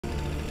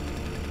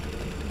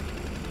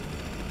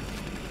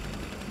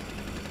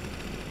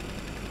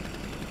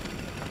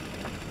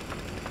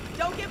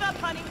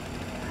honey.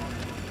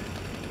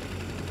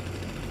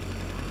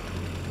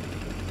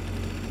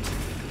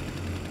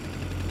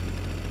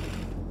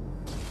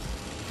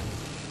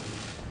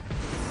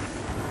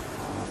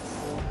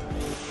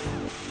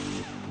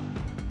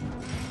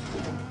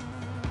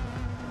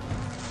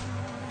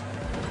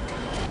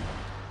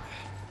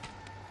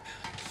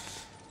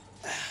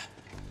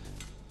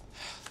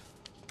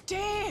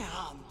 Damn,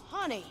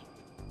 honey.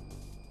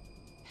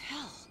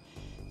 Hell,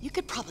 you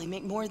could probably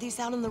make more of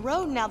these out on the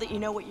road now that you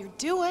know what you're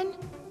doing.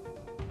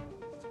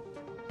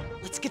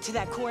 Let's get to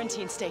that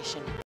quarantine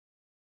station.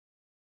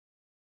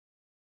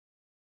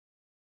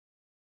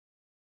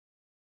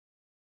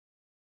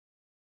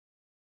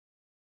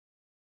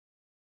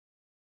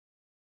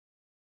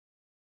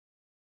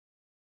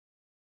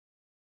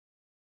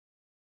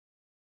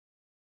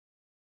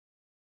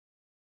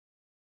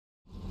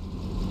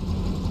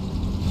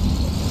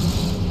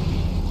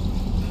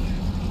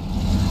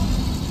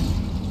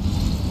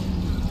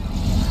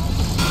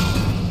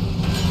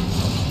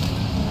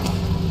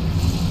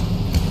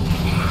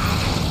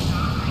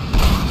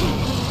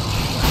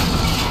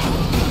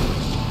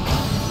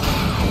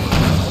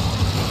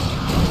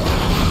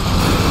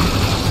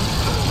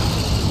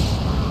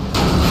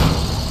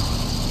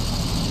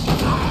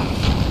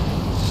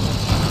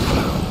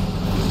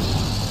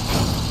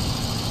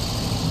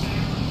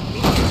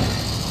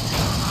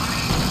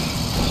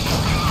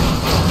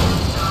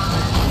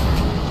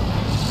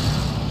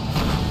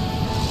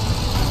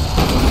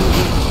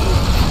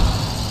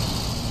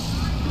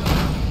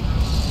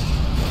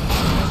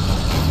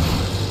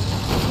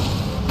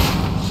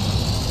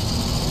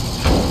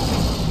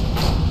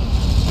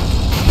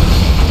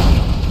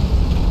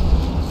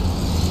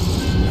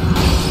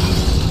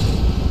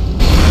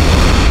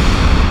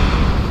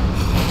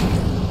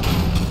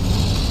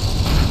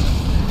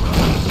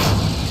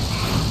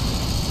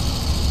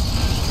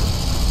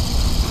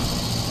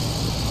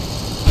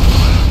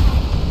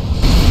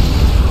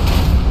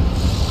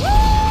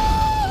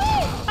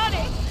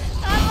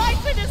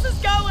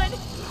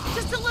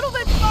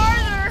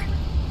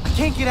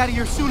 Can't get out of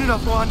here soon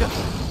enough, Wanda.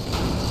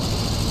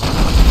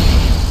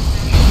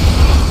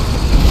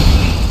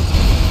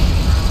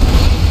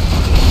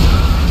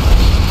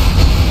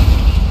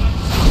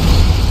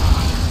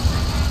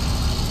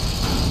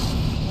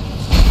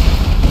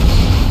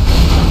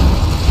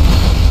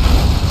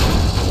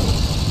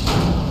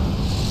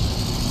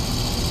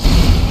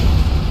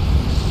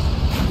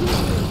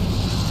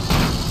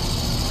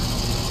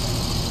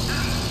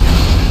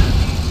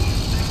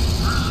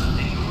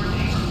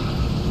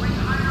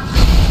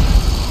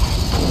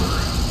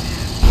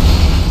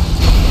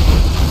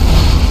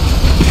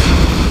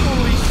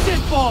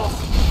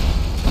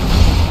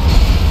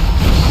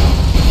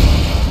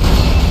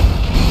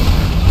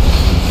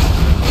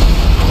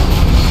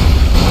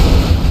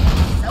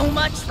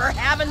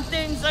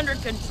 Under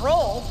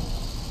control.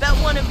 Bet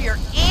one of your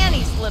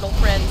Annie's little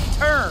friends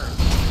turned.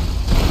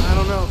 I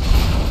don't know.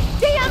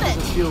 Damn it!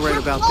 Doesn't feel right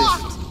about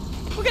blocked.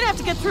 This. We're gonna have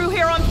to get through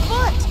here on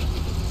foot.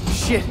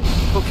 Shit.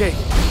 Okay.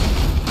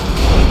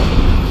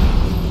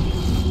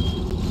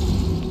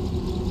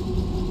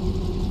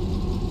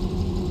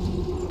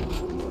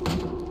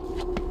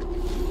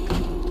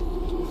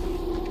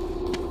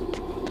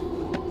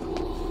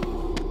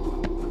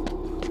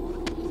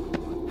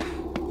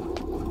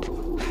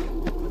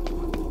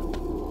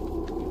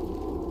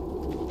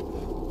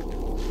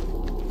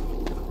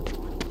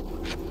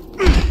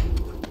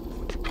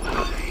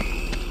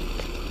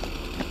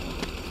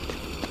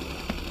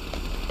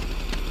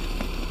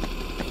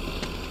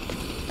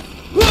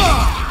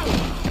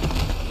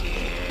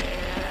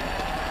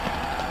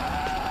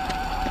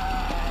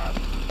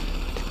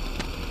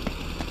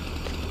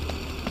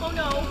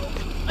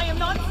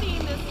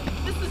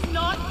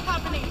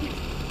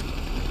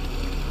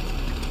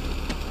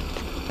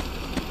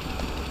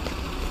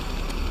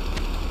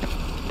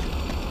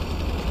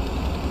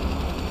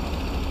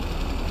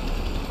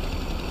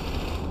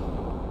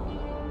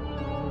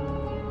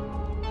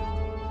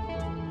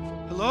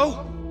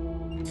 Hello?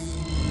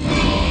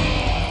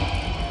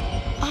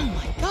 Oh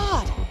my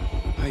God!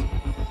 I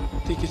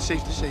think it's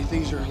safe to say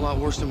things are a lot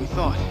worse than we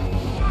thought. What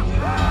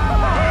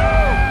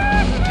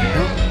the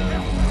hell?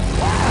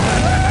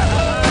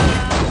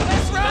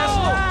 Let's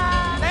roll!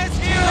 Let's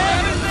heal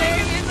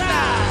everything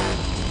inside!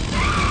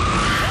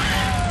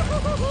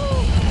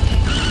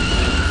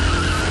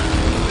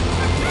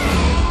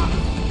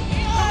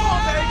 Come on,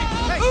 baby!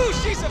 Hey. Ooh,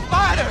 she's a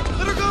fighter!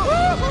 Let her go!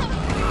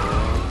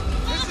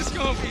 This is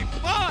gonna be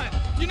fun!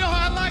 You know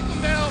how I like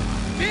them, Mel.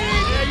 Big,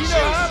 yeah, you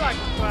know how I like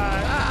them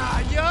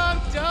fine. Young,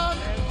 dumb,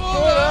 and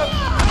full of...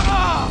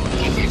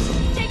 Get your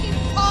stinking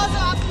paws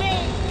off me!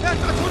 I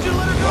told you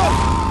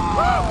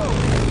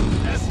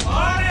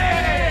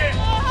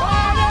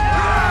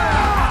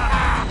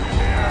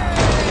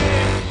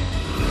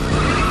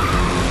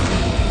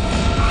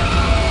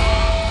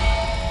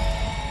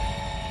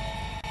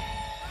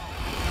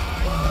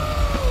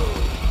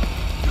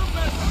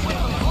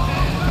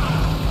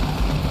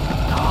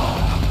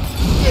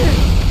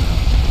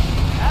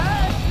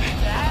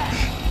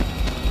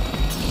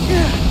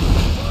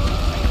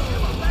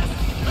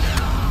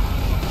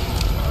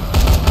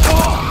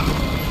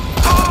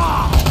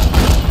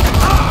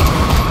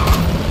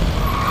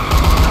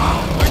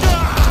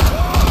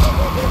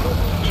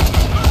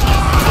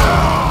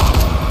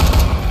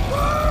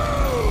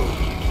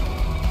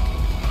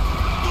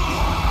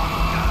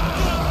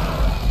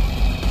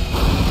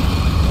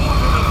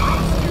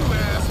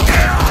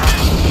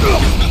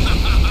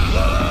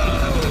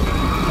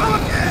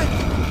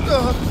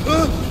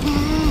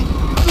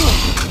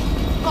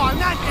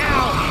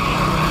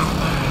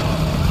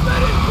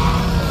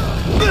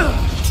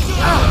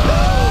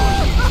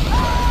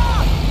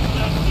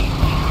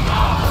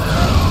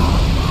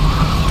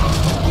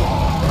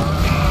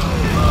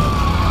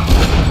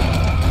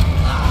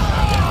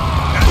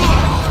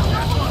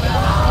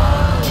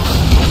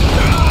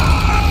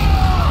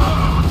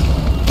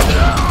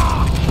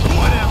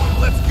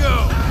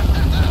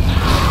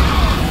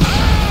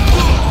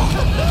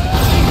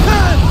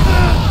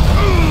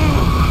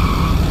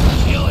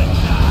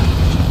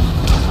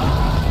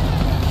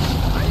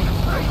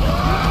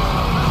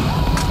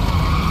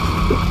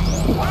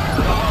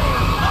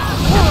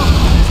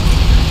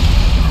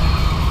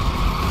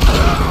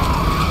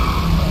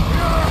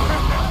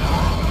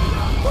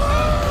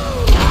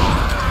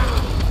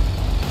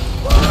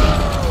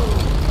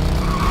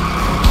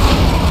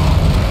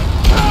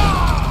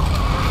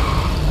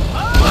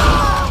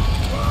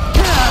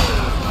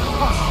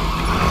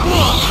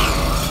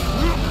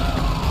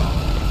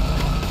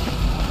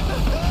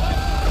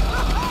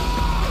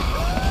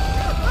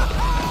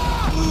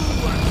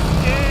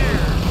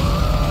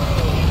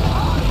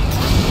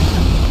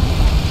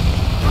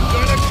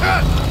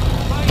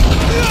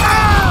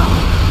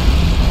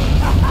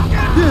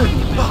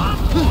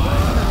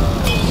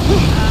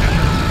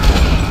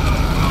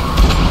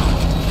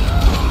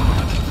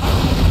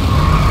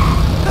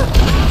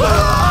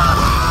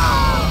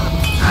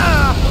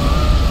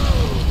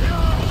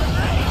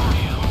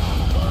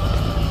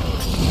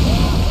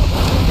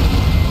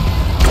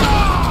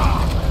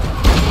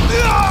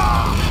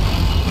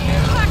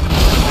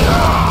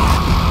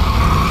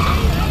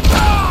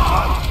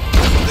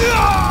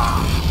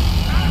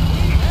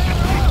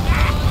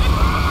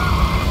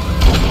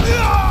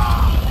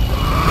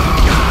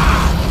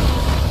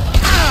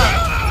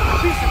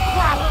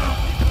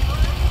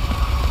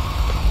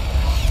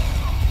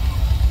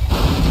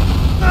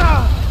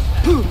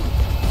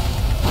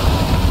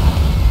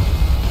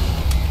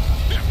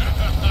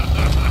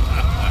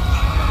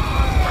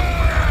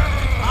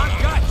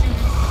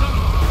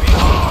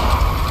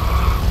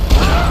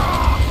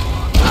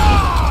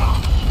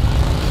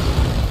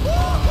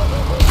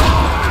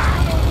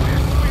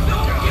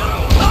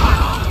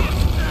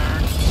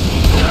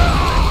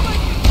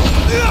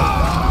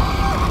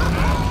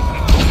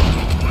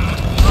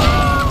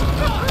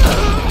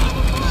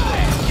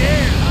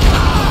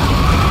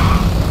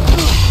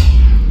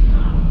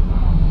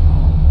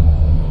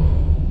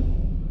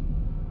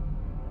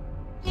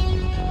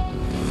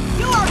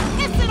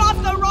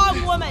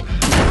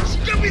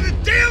me the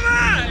damn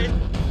eye!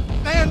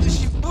 Man,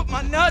 she put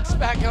my nuts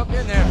back up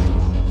in there.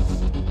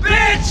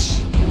 Bitch!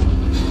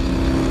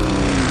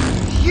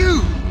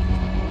 You!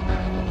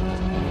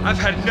 I've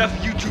had enough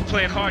of you two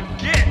playing hard to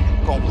get.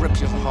 Gonna rip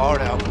your heart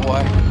out,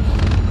 boy.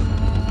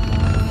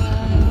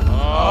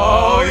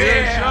 Oh,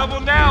 you're in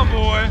trouble now,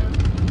 boy.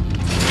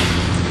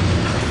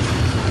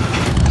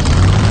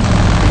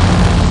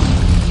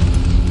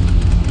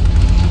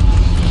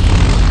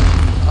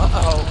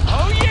 Uh-oh.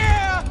 Oh,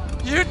 yeah!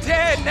 You're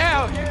dead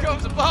now. Here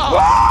comes the boss. Woo!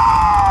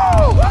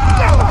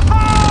 Yeah!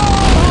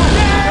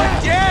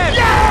 You're dead!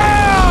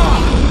 Yeah!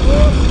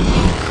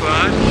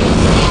 Claude?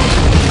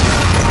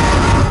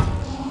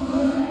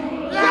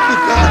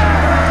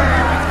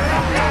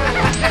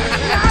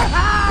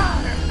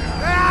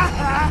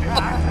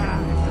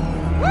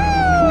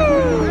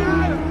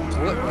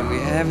 What do we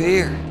have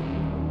here?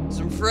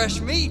 Some fresh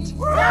meat.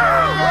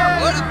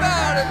 What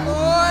about it,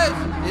 boys?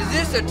 Is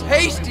this a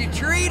tasty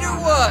treat or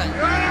what?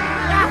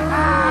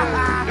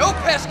 No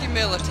pesky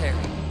military.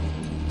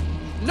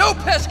 No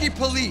pesky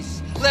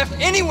police left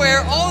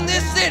anywhere on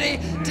this city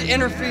to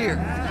interfere.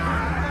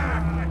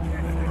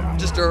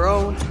 Just our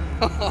own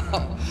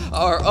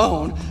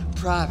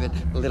private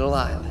little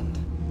island.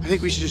 I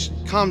think we should just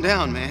calm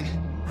down, man.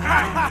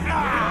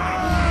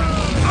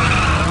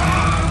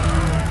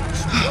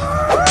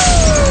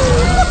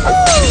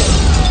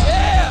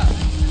 Yeah!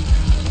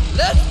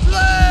 Let's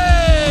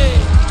play!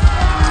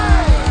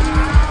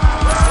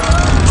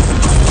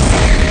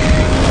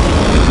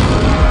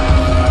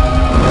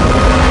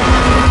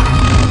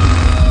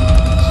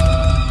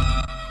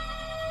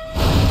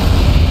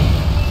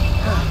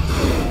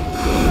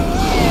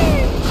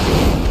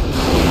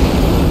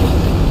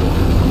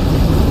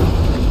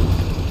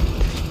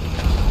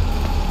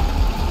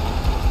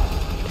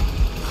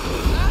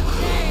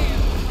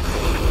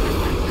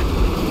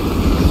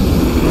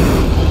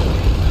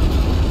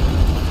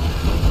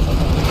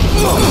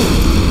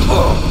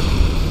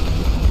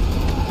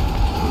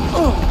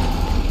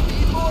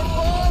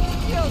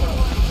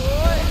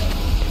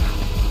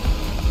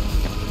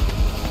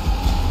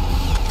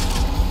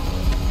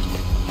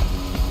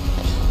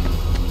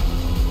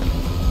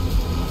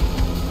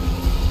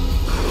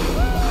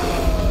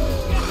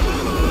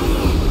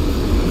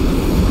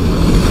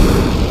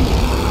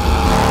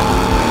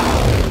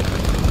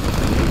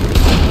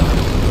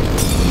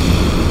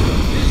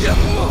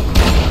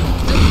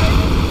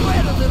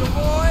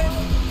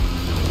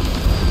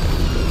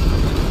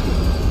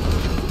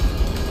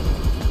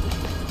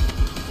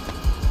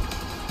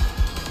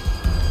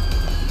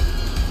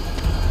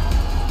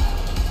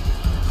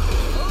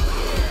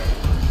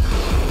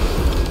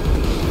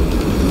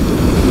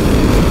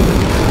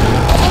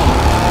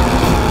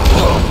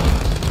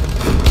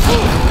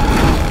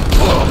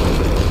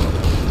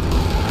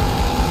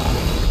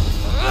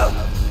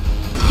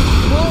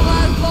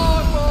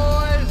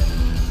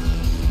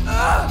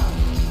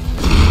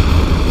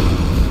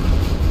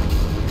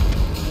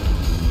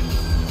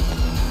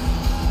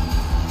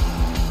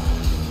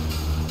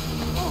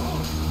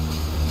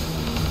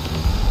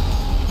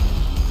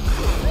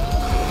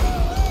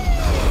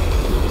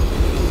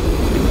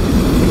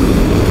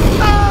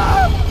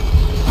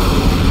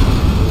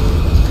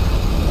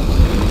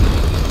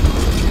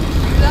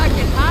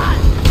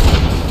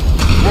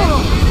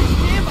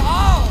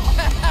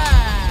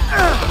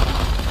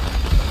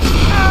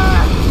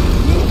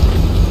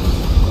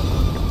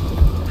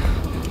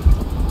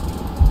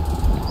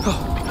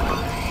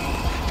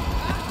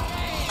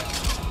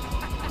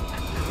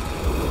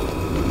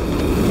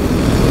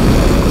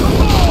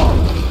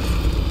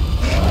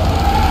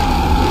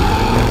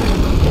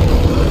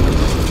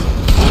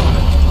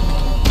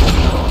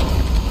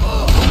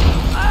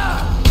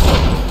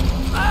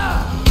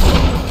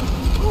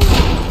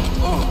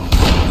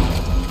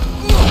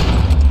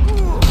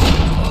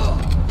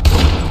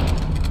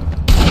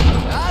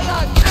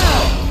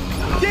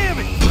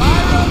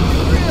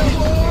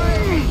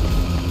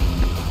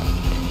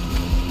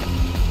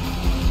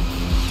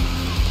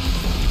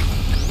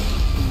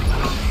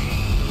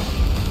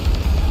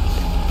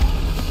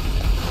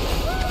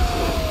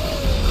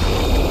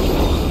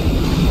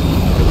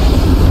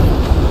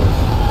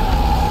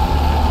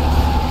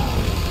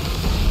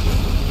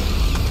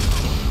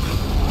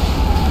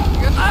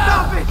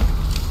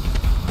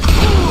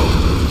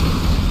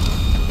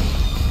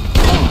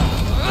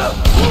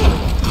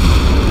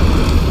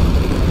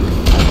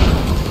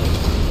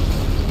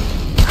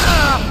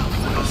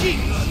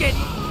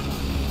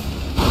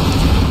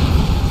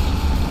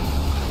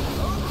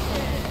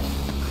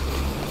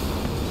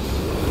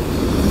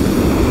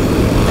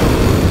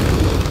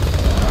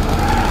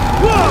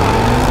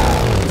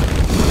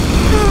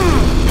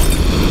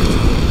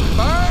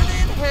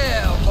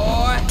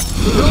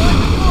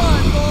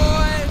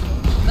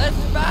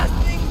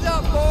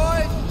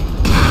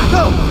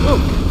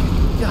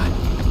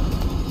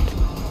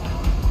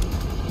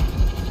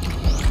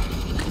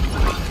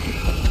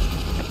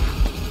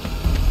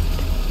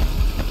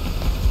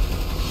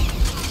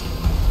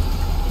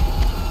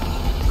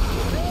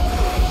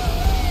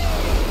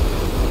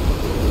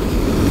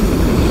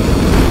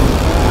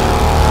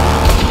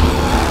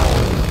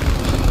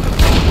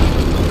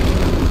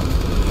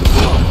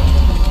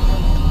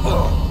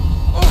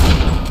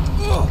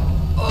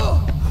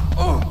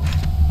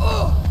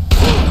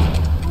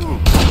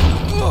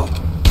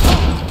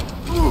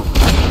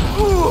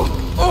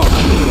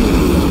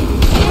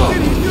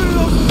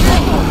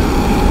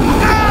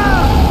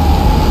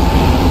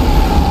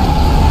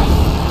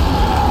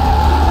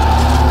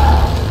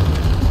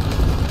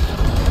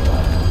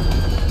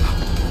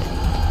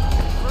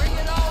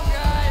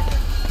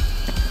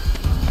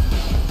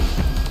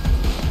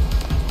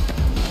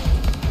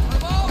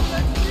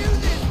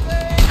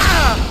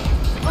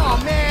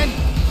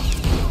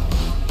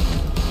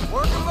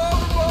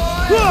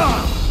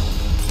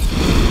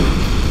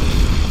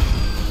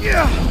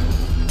 Yeah.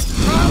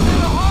 Try a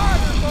little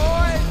harder,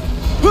 boys.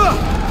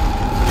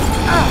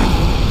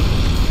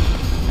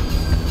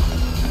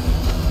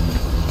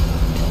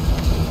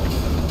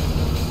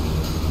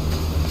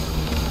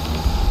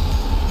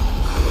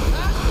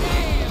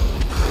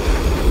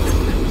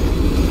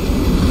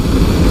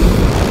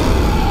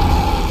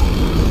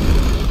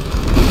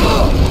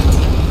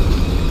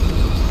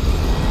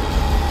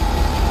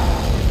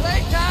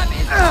 Playtime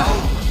is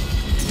over.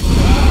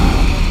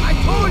 I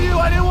told you I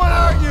didn't want to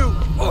hurt you!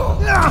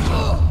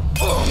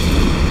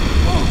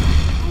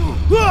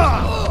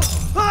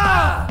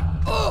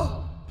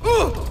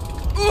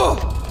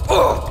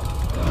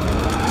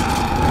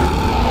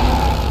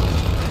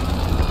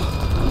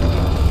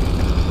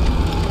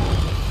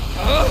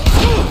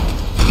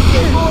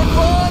 More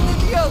fun than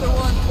the other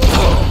one.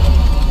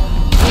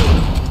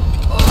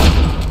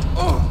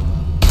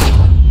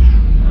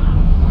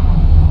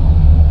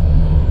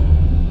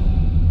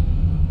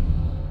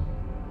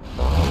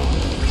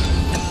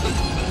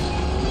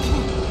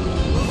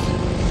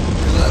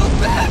 Little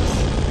bats.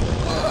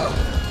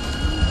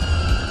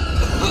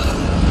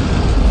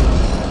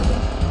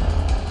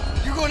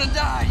 You're going to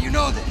die, you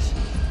know this.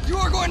 You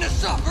are going to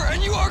suffer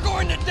and you are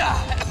going to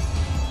die.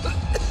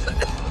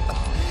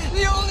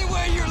 The only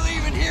way you're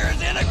leaving here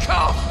is in a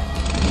coffin.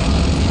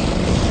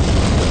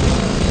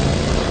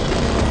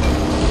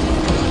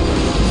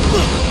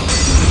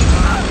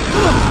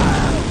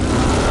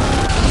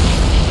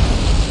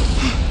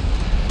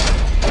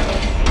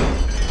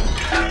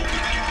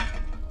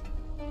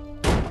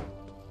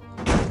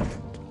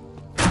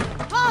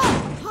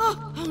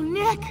 Oh,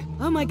 Nick!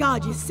 Oh my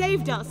God, you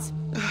saved us!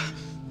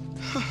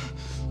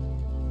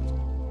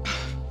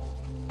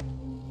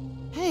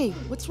 Hey,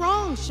 what's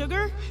wrong,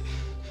 sugar?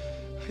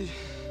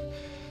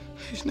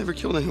 He's never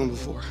killed anyone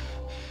before.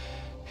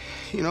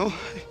 You know,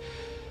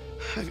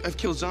 I've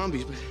killed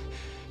zombies, but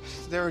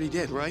they're already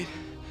dead, right?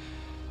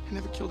 I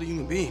never killed a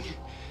human being.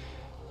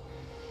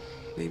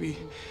 Maybe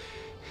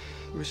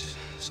there was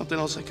something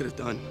else I could have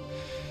done.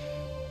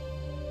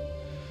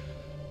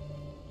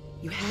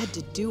 You had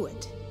to do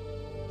it.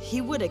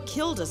 He would have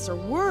killed us or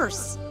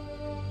worse.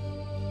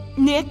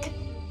 Nick,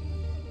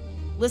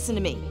 listen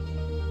to me.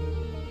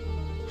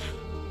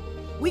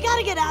 We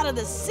gotta get out of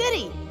the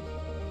city.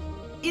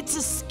 It's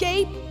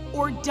escape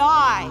or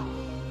die.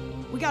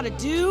 We gotta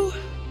do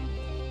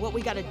what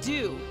we gotta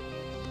do.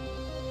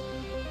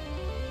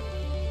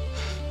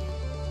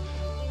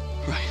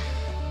 Right.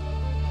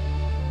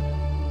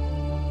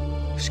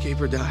 Escape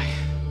or die.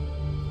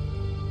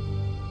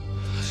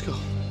 Let's go.